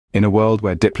In a world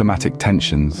where diplomatic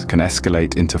tensions can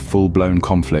escalate into full-blown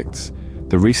conflicts,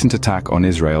 the recent attack on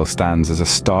Israel stands as a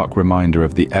stark reminder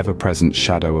of the ever-present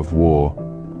shadow of war.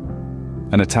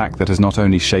 An attack that has not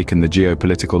only shaken the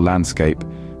geopolitical landscape,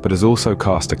 but has also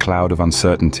cast a cloud of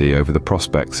uncertainty over the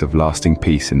prospects of lasting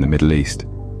peace in the Middle East.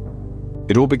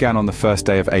 It all began on the first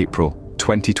day of April,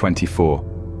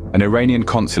 2024. An Iranian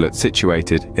consulate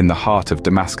situated in the heart of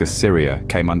Damascus, Syria,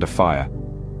 came under fire.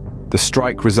 The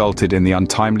strike resulted in the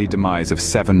untimely demise of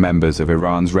 7 members of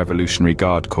Iran's Revolutionary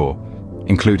Guard Corps,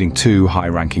 including 2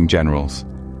 high-ranking generals.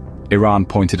 Iran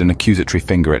pointed an accusatory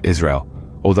finger at Israel,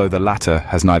 although the latter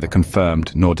has neither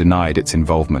confirmed nor denied its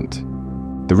involvement.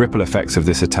 The ripple effects of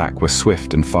this attack were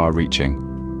swift and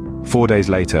far-reaching. 4 days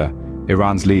later,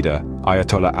 Iran's leader,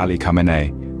 Ayatollah Ali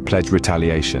Khamenei, pledged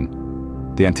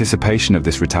retaliation. The anticipation of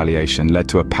this retaliation led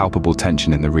to a palpable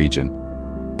tension in the region.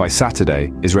 By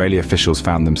Saturday, Israeli officials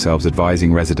found themselves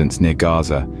advising residents near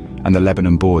Gaza and the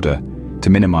Lebanon border to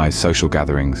minimize social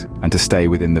gatherings and to stay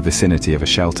within the vicinity of a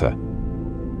shelter.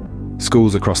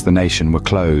 Schools across the nation were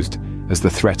closed as the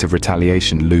threat of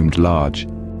retaliation loomed large,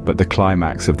 but the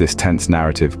climax of this tense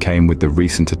narrative came with the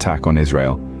recent attack on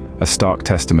Israel, a stark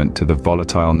testament to the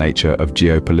volatile nature of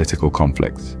geopolitical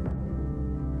conflicts.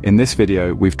 In this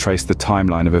video, we've traced the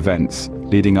timeline of events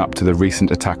leading up to the recent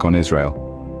attack on Israel,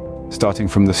 starting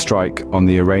from the strike on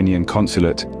the Iranian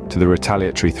consulate to the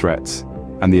retaliatory threats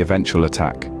and the eventual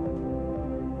attack.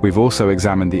 We've also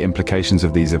examined the implications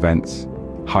of these events,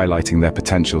 highlighting their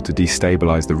potential to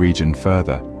destabilize the region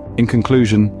further. In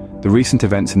conclusion, the recent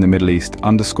events in the Middle East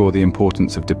underscore the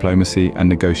importance of diplomacy and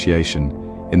negotiation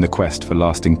in the quest for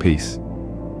lasting peace.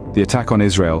 The attack on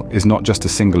Israel is not just a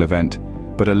single event,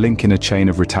 but a link in a chain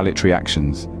of retaliatory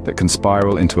actions that can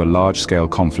spiral into a large-scale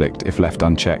conflict if left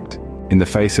unchecked. In the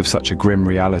face of such a grim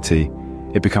reality,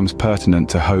 it becomes pertinent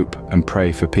to hope and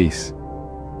pray for peace.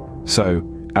 So,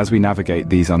 as we navigate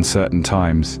these uncertain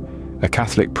times, a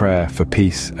Catholic prayer for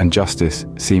peace and justice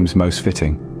seems most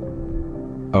fitting.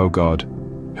 O God,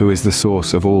 who is the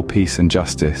source of all peace and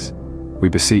justice, we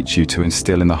beseech you to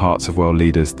instill in the hearts of world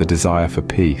leaders the desire for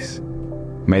peace.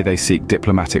 May they seek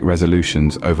diplomatic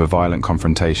resolutions over violent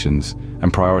confrontations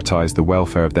and prioritize the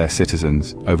welfare of their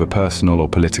citizens over personal or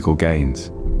political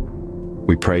gains.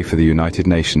 We pray for the United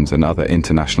Nations and other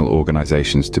international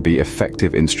organizations to be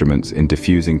effective instruments in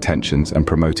diffusing tensions and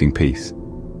promoting peace.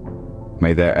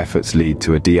 May their efforts lead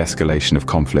to a de-escalation of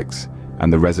conflicts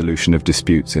and the resolution of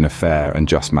disputes in a fair and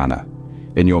just manner.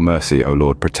 In your mercy, O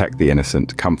Lord, protect the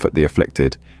innocent, comfort the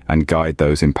afflicted, and guide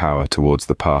those in power towards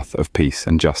the path of peace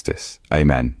and justice.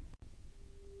 Amen.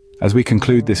 As we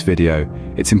conclude this video,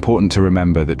 it's important to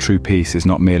remember that true peace is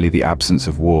not merely the absence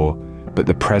of war, but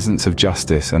the presence of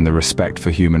justice and the respect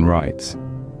for human rights.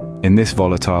 In this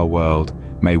volatile world,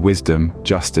 may wisdom,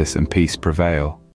 justice, and peace prevail.